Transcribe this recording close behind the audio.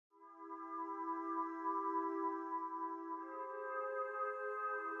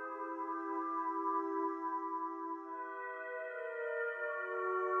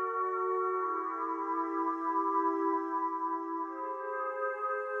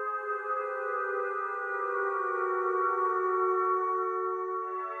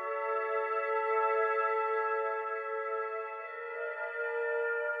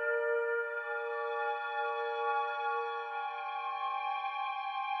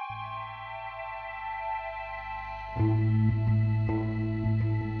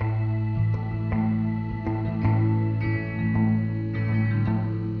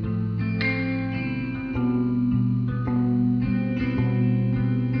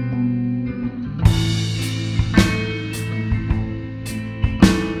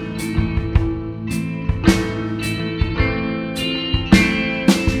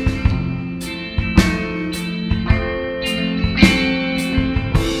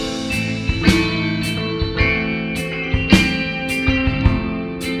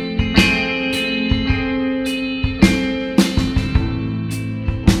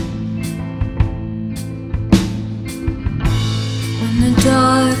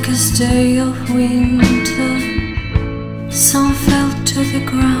Darkest day of winter, sun fell to the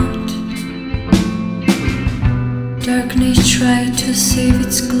ground. Darkness tried to save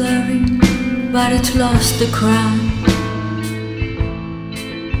its glory, but it lost the crown.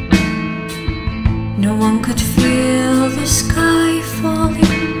 No one could feel the sky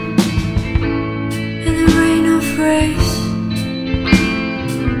falling in a rain of rays.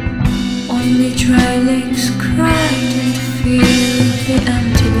 Only dry lakes cried and filled the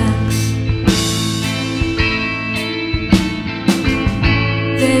empty banks.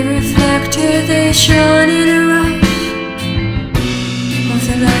 They reflected, they shone in a rush of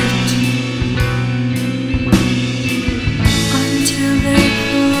the light, until they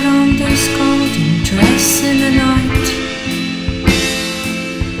put on this golden dress in the night.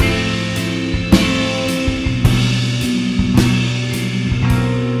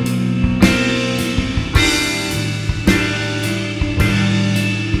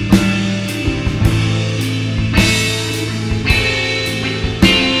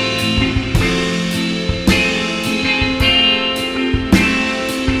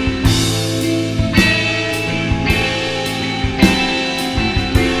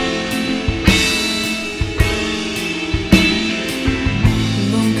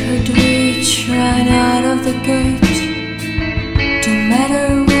 Ran out of the gate, no matter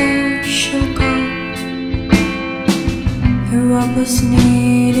where she'll go. Her robe was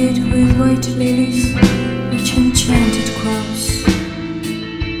kneaded with white lilies, which enchanted crows.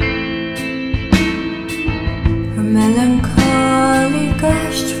 Her melancholy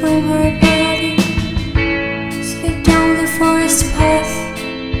gushed from her body, slid down the forest path,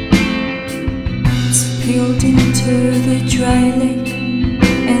 spilled into the dry lake,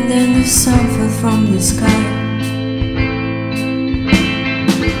 and then the sun fell from the sky.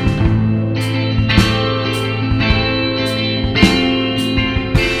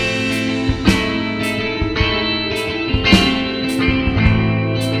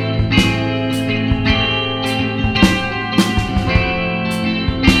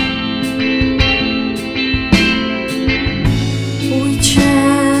 Which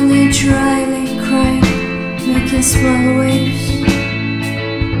and the dry lake cried, making small waves,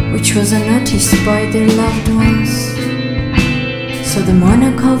 which was unnoticed by their loved ones. So the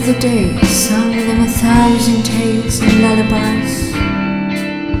monarch of the day sang them 1,000 tales and lullabies.